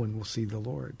holiness, no one will see the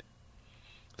Lord.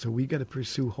 So we got to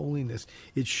pursue holiness.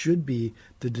 It should be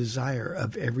the desire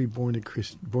of every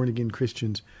born-again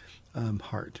Christian's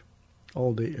heart,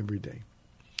 all day, every day.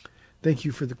 Thank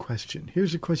you for the question.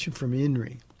 Here's a question from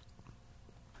Henry.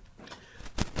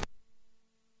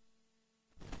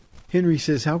 Henry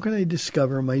says, how can I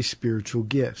discover my spiritual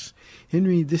gifts?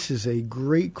 Henry, this is a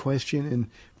great question,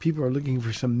 and people are looking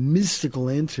for some mystical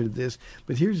answer to this,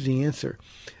 but here's the answer.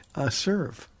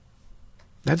 Serve.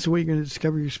 That's the way you're going to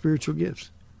discover your spiritual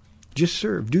gifts. Just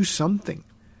serve. Do something.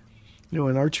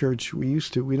 In our church, we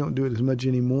don't do it as much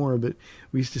anymore, but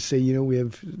we used to say, we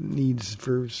have needs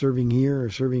for serving here or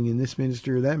serving in this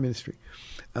ministry or that ministry.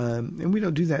 And we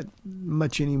don't do that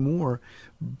much anymore.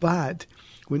 But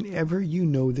whenever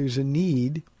there's a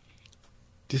need,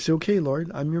 just say, okay, Lord,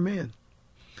 I'm your man.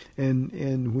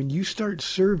 And when you start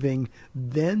serving,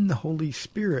 then the Holy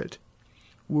Spirit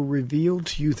will reveal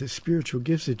to you the spiritual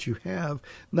gifts that you have.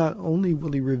 Not only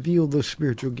will he reveal those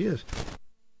spiritual gifts,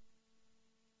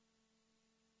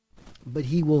 but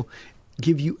he will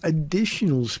give you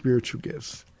additional spiritual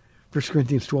gifts. 1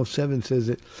 Corinthians 12:7 says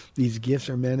that these gifts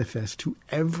are manifest to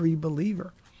every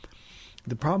believer.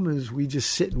 The problem is we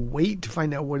just sit and wait to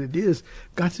find out what it is.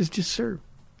 God says just serve.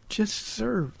 Just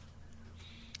serve.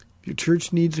 If your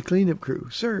church needs a cleanup crew,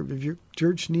 serve. If your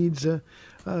church needs a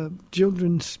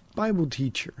children's Bible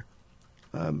teacher,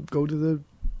 go to the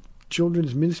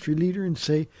children's ministry leader and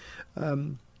say,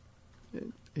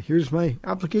 here's my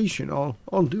application.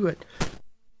 I'll do it.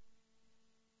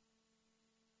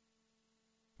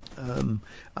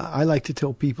 I like to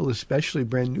tell people, especially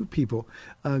brand new people,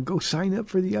 go sign up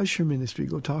for the usher ministry.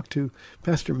 Go talk to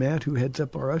Pastor Matt, who heads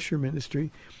up our usher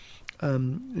ministry,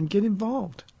 and get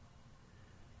involved.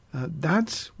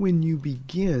 That's when you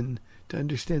begin to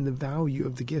understand the value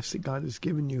of the gifts that God has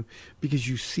given you, because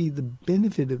you see the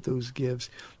benefit of those gifts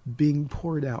being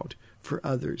poured out for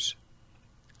others.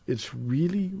 It's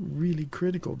really, really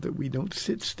critical that we don't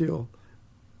sit still.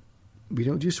 We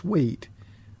don't just wait.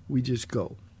 We just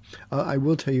go. I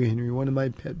will tell you, Henry, one of my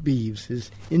pet peeves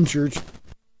is in church.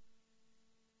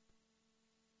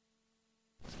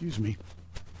 Excuse me.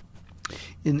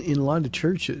 In a lot of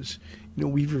churches,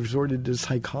 we've resorted to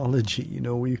psychology.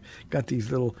 We've got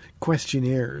these little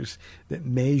questionnaires that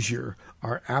measure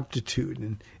our aptitude,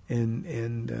 and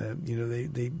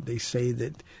they say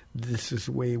that this is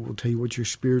the way we'll tell you what your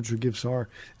spiritual gifts are,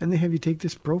 and they have you take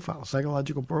this profile,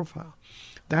 psychological profile.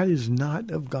 That is not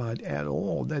of God at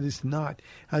all. That is not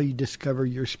how you discover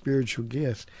your spiritual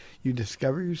gifts. You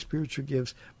discover your spiritual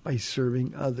gifts by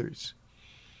serving others.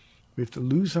 We have to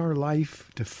lose our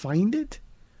life to find it.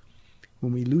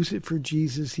 When we lose it for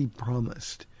Jesus, he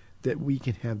promised that we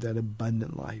can have that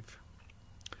abundant life.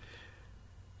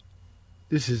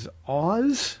 This is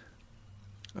Oz.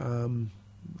 I'm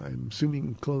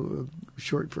assuming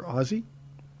short for Ozzy.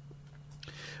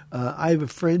 I have a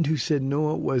friend who said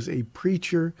Noah was a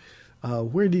preacher.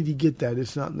 Where did he get that?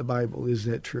 It's not in the Bible. Is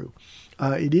that true?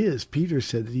 It is. Peter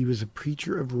said that he was a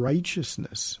preacher of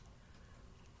righteousness.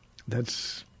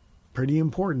 That's pretty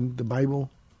important. The Bible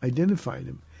identified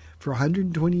him. For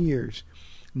 120 years,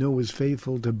 Noah was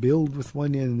faithful to build with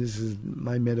one hand, and this is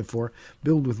my metaphor,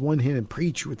 build with one hand and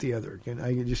preach with the other. And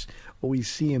I just always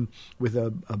see him with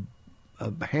a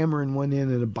hammer in one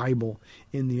hand and a Bible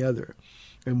in the other.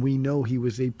 And we know he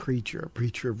was a preacher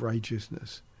of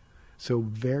righteousness. So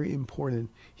very important.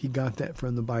 He got that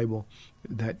from the Bible.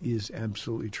 That is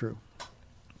absolutely true.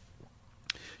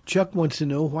 Chuck wants to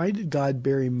know, why did God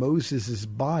bury Moses'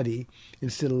 body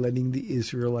instead of letting the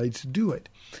Israelites do it?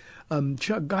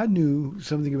 Chuck, God knew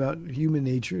something about human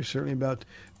nature, certainly about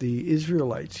the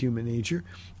Israelites' human nature.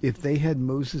 If they had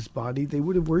Moses' body, they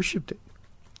would have worshipped it.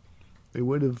 They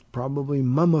would have probably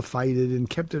mummified it and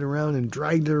kept it around and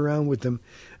dragged it around with them.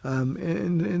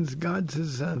 And God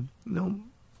says, no,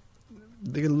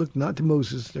 they're going to look not to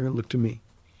Moses, they're going to look to me.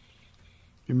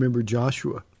 Remember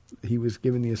Joshua. He was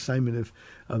given the assignment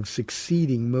of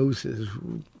succeeding Moses,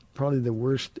 probably the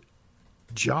worst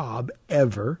job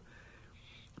ever.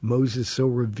 Moses so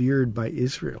revered by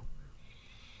Israel.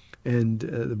 And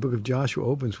the book of Joshua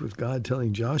opens with God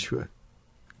telling Joshua,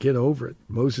 get over it.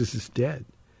 Moses is dead.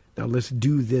 Now let's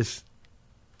do this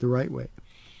the right way.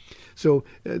 So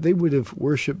they would have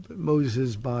worshipped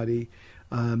Moses' body.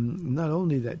 Not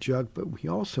only that, Chuck, but we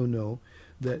also know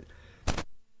that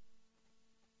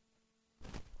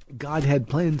God had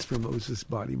plans for Moses'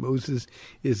 body. Moses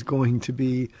is going to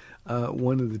be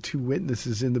one of the two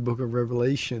witnesses in the book of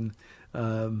Revelation.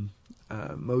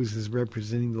 Moses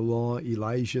representing the law,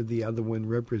 Elijah, the other one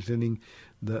representing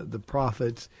the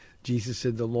prophets. Jesus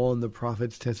said, the law and the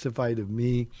prophets testified of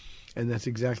me. And that's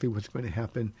exactly what's going to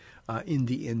happen in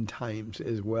the end times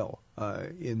as well,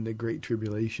 in the Great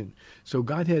Tribulation. So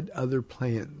God had other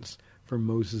plans for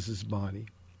Moses' body.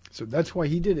 So that's why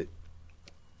he did it.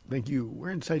 Thank you.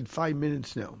 We're inside 5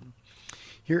 minutes now.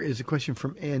 Here is a question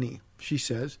from Annie. She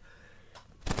says,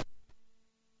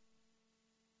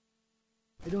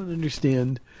 I don't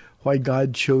understand why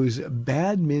God chose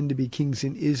bad men to be kings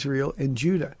in Israel and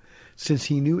Judah. Since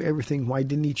he knew everything, why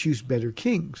didn't he choose better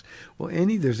kings? Well,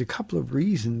 Annie, there's a couple of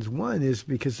reasons. One is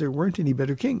because there weren't any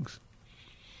better kings.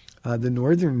 The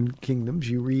northern kingdoms,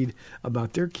 you read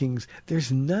about their kings,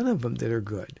 there's none of them that are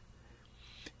good.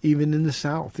 Even in the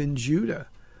south, in Judah,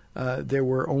 there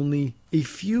were only a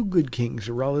few good kings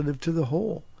relative to the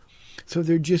whole. So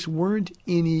there just weren't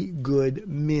any good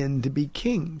men to be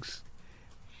kings.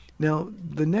 Now,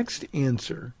 the next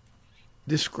answer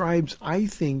describes, I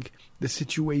think, the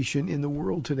situation in the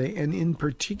world today, and in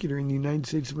particular in the United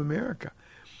States of America.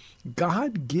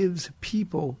 God gives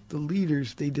people the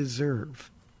leaders they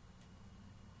deserve.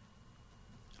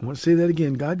 I want to say that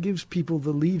again. God gives people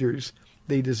the leaders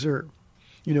they deserve.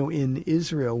 You know, in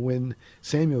Israel, when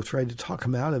Samuel tried to talk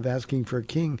him out of asking for a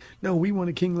king, no, we want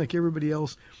a king like everybody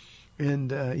else.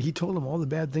 And he told them all the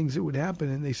bad things that would happen.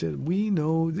 And they said, we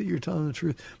know that you're telling the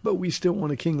truth, but we still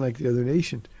want a king like the other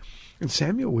nations. And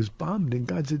Samuel was bummed. And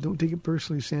God said, don't take it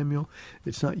personally, Samuel.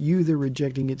 It's not you they're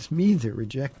rejecting. It's me they're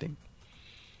rejecting.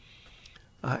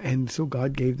 And so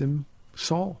God gave them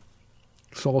Saul.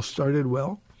 Saul started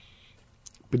well,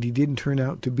 but he didn't turn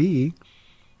out to be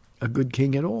a good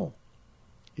king at all.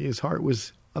 His heart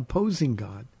was opposing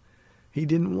God. He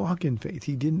didn't walk in faith.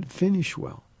 He didn't finish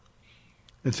well.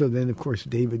 And so then, of course,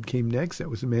 David came next.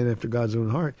 That was a man after God's own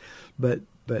heart. But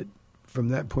from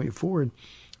that point forward,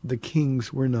 the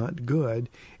kings were not good,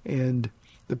 and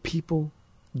the people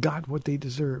got what they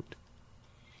deserved.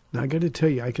 Now, I got to tell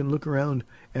you, I can look around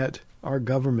at our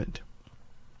government.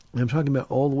 I'm talking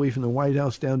about all the way from the White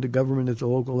House down to government at the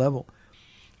local level.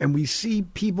 And we see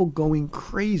people going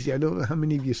crazy. I don't know how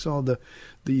many of you saw the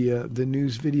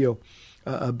news video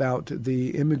about the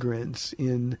immigrants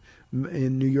in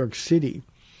New York City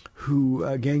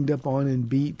who ganged up on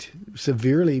and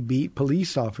severely beat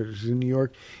police officers in New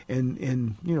York,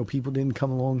 and you know, people didn't come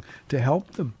along to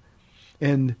help them.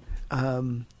 And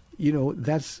you know,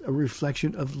 that's a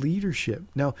reflection of leadership.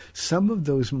 Now, some of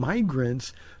those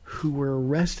migrants who were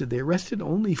arrested, they arrested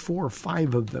only 4 or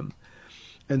 5 of them.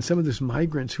 And some of those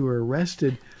migrants who are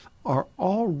arrested are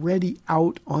already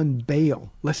out on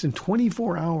bail, less than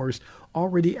 24 hours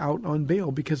already out on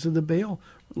bail because of the bail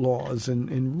laws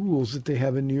and rules that they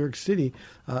have in New York City,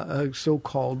 a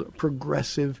so-called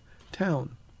progressive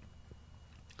town.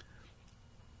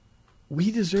 We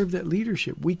deserve that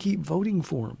leadership. We keep voting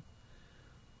for them.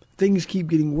 Things keep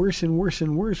getting worse and worse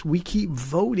and worse. We keep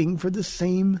voting for the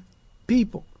same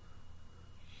people.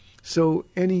 So,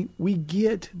 we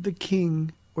get the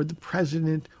king or the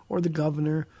president or the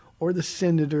governor or the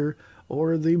senator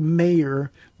or the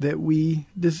mayor that we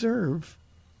deserve.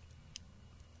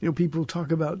 You know, people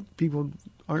talk about people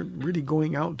aren't really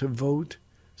going out to vote.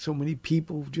 So many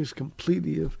people just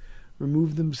completely have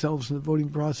removed themselves from the voting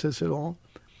process at all.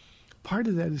 Part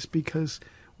of that is because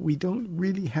we don't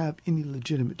really have any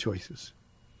legitimate choices.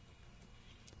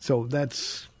 So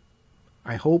that's,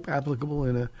 I hope, applicable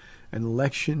in an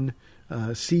election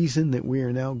season that we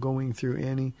are now going through,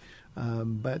 Annie.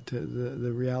 But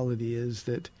the reality is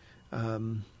that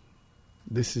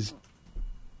this is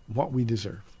what we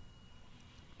deserve.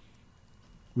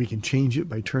 We can change it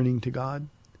by turning to God.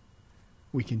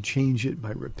 We can change it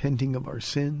by repenting of our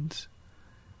sins.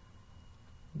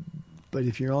 But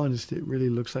if you're honest, it really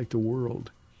looks like the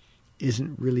world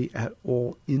isn't really at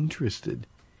all interested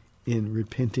in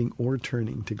repenting or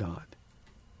turning to God.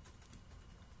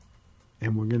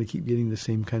 And we're going to keep getting the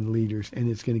same kind of leaders, and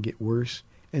it's going to get worse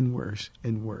and worse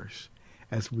and worse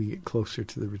as we get closer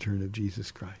to the return of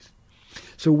Jesus Christ.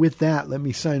 So with that, let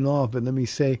me sign off, but let me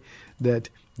say that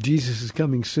Jesus is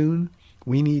coming soon.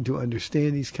 We need to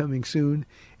understand he's coming soon,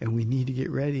 and we need to get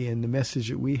ready. And the message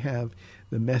that we have,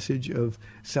 the message of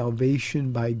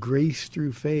salvation by grace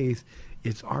through faith,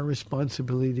 it's our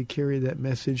responsibility to carry that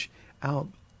message out.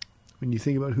 When you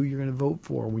think about who you're going to vote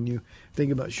for, when you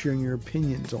think about sharing your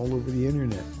opinions all over the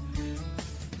internet,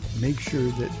 make sure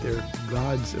that they're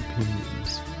God's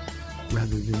opinions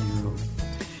rather than your own.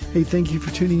 Hey, thank you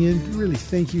for tuning in. Really,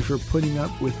 thank you for putting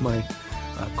up with my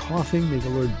coughing. May the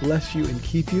Lord bless you and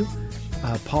keep you.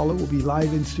 Paula will be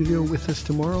live in studio with us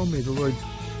tomorrow. May the Lord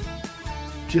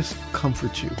just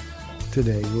comfort you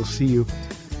today. We'll see you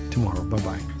tomorrow.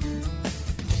 Bye-bye.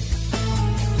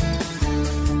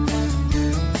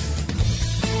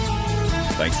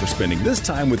 Thanks for spending this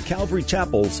time with Calvary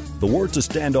Chapel's The Word to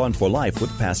Stand On for Life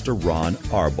with Pastor Ron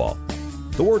Arbaugh.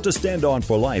 The Word to Stand On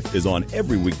for Life is on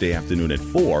every weekday afternoon at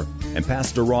 4, and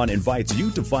Pastor Ron invites you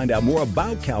to find out more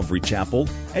about Calvary Chapel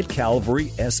at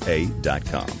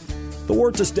calvarysa.com. The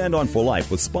Word to Stand On for Life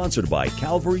was sponsored by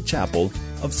Calvary Chapel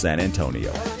of San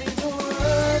Antonio.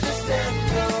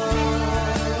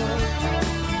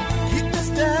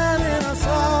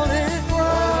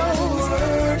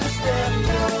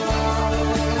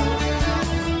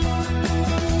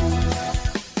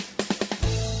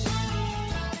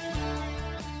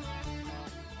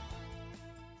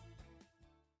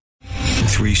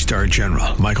 Three-star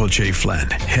General Michael J.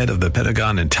 Flynn, head of the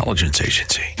Pentagon Intelligence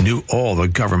Agency, knew all the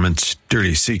government's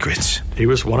dirty secrets. He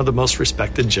was one of the most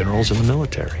respected generals in the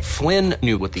military. Flynn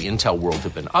knew what the intel world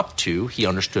had been up to. He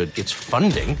understood its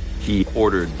funding. He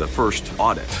ordered the first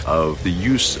audit of the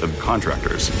use of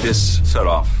contractors. This set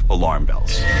off alarm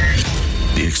bells.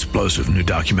 The explosive new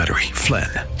documentary, Flynn,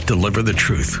 Deliver the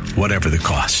Truth, Whatever the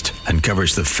Cost,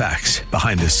 uncovers the facts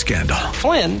behind this scandal.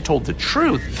 Flynn told the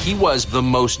truth. He was the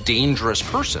most dangerous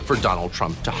person for Donald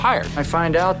Trump to hire. I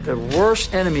find out the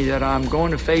worst enemy that I'm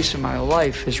going to face in my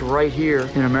life is right here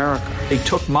in America. They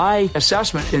took my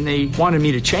assessment and they wanted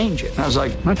me to change it. And I was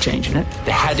like, I'm not changing it.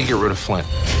 They had to get rid of Flynn.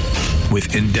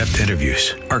 With in-depth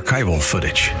interviews, archival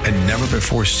footage, and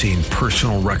never-before-seen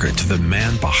personal records of the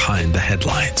man behind the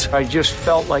headlines. I just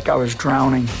felt like I was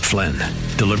drowning. Flynn,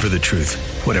 Deliver the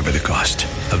Truth, Whatever the Cost.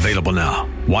 Available now.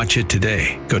 Watch it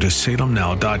today. Go to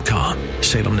salemnow.com.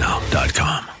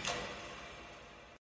 salemnow.com.